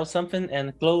and sell something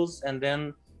and close and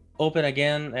then open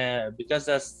again, because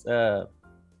that's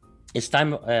it's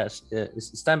time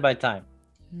by time.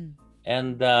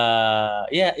 And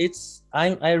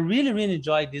I really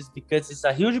enjoy this because it's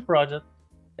a huge project,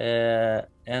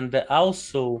 and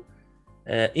also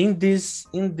in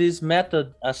this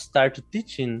method I start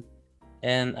teaching,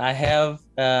 and I have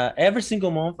every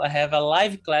single month I have a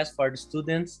live class for the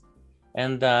students,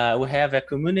 and we have a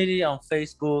community on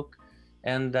Facebook,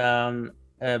 and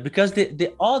because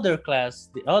the other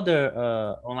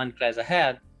online class I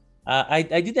had, I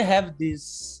didn't have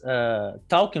this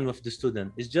talking with the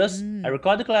student. It's just I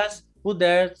record the class, put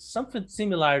there something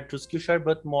similar to Skillshare,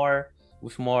 but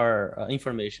with more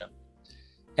information.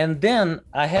 And then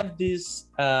I have this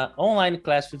online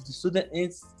class with the student.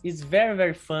 It's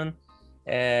very fun,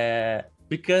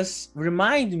 because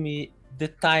remind me the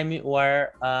time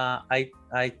where I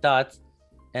taught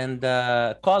and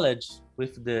college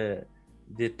with the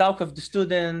talk of the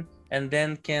student, and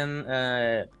then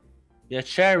can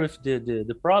share with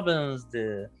the problems,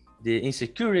 the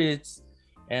insecurities,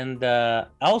 and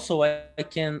also I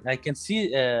can see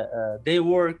their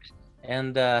work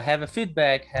and have a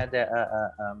feedback, had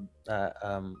a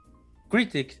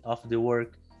critic of the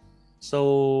work.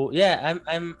 So yeah,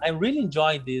 I really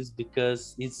enjoy this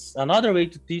because it's another way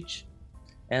to teach,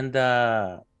 and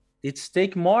it's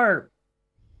take more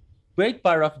great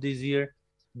part of this year,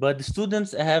 but the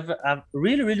students have a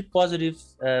really positive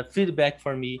feedback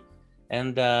for me.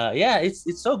 And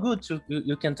it's so good to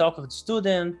you can talk with the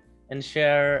student and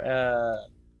share,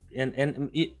 and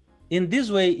in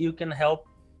this way you can help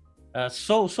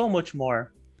so much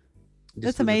more.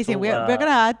 That's amazing. We're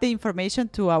gonna add the information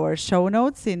to our show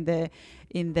notes in the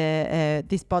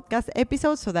this podcast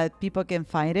episode so that people can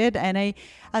find it. And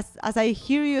as I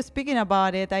hear you speaking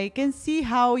about it, I can see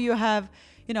how you have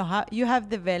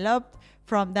developed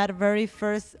from that very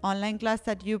first online class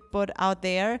that you put out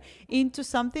there into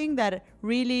something that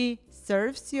really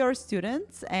serves your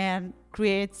students and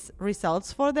creates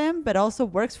results for them, but also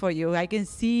works for you. I can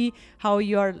see how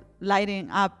you're lighting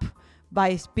up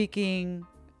by speaking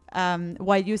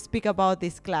while you speak about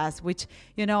this class, which,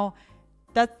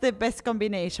 that's the best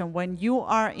combination when you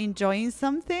are enjoying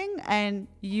something and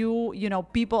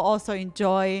people also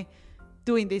enjoy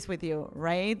doing this with you,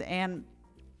 right? And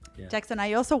yeah. Jackson,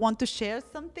 I also want to share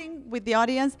something with the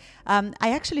audience. I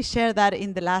actually shared that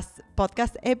in the last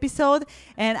podcast episode,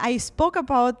 and I spoke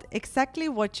about exactly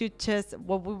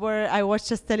I was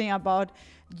just telling about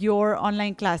your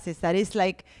online classes. That is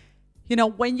like,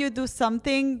 when you do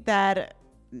something that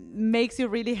makes you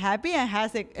really happy and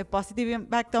has a positive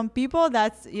impact on people,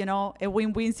 that's a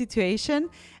win-win situation.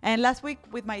 And last week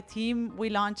with my team we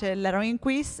launched a lettering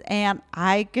quiz, and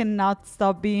I cannot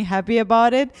stop being happy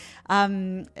about it. A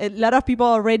lot of people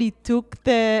already took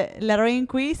the lettering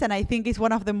quiz, and I think it's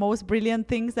one of the most brilliant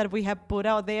things that we have put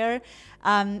out there,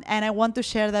 and I want to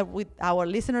share that with our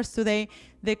listeners today.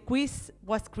 The quiz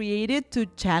was created to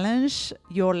challenge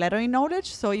your lettering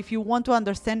knowledge. So if you want to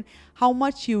understand how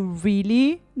much you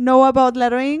really know about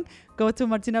lettering, go to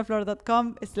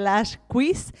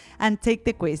martinaflor.com/quiz and take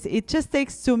the quiz. It just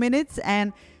takes 2 minutes.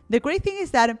 And the great thing is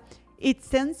that it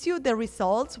sends you the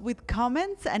results with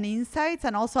comments and insights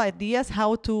and also ideas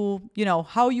how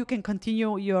you can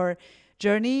continue your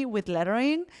journey with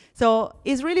lettering. So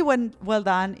it's really well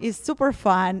done. It's super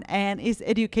fun and it's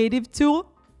educative too.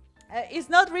 It's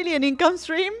not really an income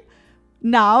stream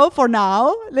for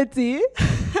now. Let's see.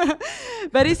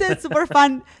 But it's a super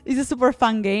fun. It's a super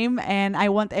fun game, and I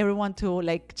want everyone to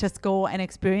just go and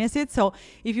experience it. So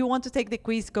if you want to take the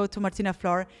quiz, go to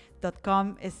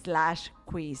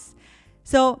martinaflor.com/quiz.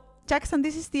 So Jackson,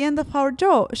 this is the end of our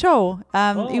show.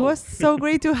 It was so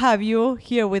great to have you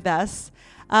here with us.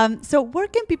 So where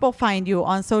can people find you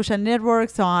on social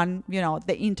networks, on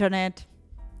the internet?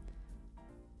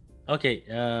 Okay,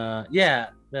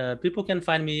 people can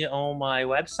find me on my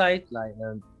website, like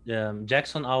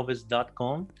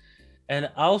jacksonalves.com, And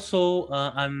also,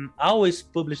 I'm always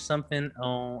publish something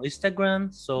on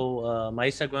Instagram. So my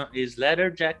Instagram is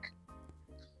Letterjack.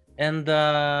 And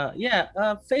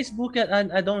Facebook.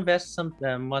 I don't invest some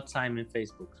much time in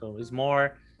Facebook. So it's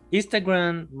more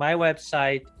Instagram, my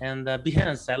website, and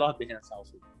Behance. I love Behance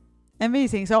also.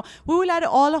 Amazing. So we will add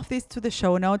all of this to the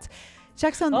show notes.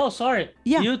 Jackson. Oh, sorry.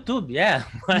 Yeah. YouTube. Yeah.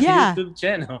 My Yeah. YouTube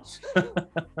channel.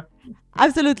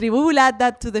 Absolutely. We will add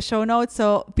that to the show notes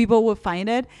so people will find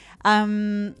it.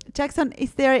 Jackson,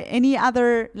 is there any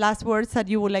other last words that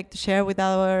you would like to share with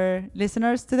our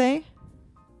listeners today?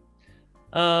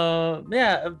 I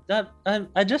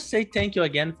just say thank you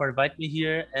again for inviting me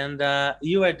here, and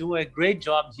you are doing a great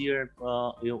job here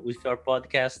with your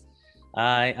podcast.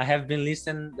 I have been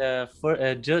listening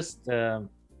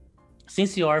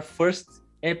since your first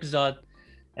episode,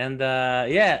 and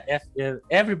if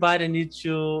everybody needs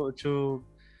to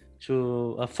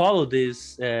follow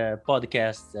this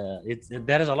podcast.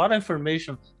 There is a lot of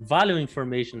information, value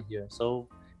information here. So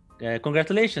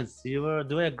congratulations, you are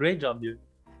doing a great job here.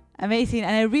 Amazing.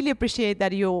 And I really appreciate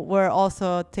that you were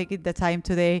also taking the time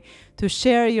today to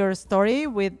share your story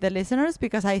with the listeners,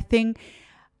 because I think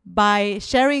by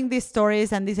sharing these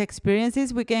stories and these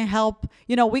experiences, we can help,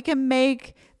 we can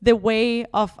make the way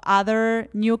of other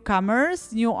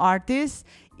newcomers, new artists,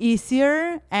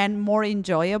 easier and more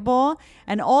enjoyable.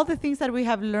 And all the things that we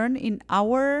have learned in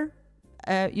our,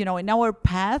 in our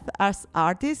path as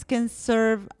artists can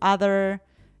serve other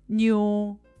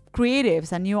new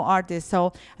creatives and new artists.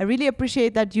 So I really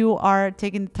appreciate that you are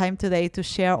taking the time today to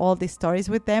share all these stories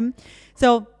with them.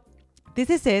 So this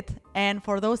is it. And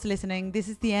for those listening, this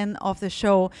is the end of the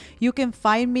show. You can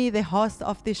find me, the host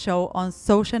of the show, on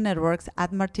social networks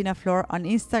at Martina Flor on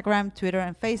Instagram, Twitter,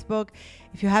 and Facebook.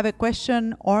 If you have a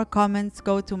question or comments,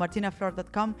 go to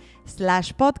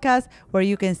martinaflor.com/podcast, where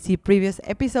you can see previous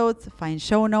episodes, find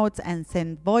show notes, and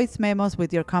send voice memos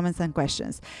with your comments and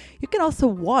questions. You can also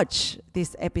watch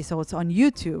these episodes on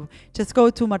YouTube. Just go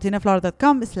to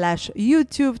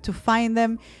martinaflor.com/YouTube to find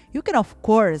them. You can, of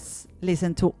course,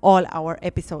 listen to all our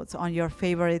episodes on your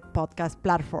favorite podcast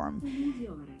platform.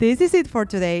 This is it for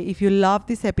today. If you love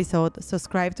this episode,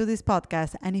 subscribe to this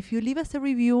podcast. And if you leave us a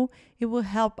review, it will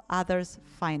help others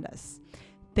find us.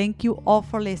 Thank you all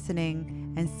for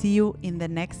listening, and see you in the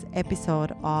next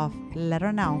episode of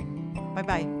Letter Now.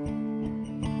 Bye-bye.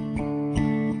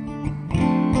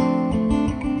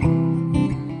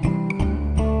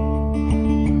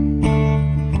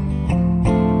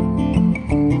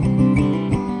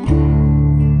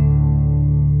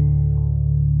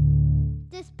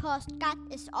 This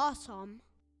podcast is awesome.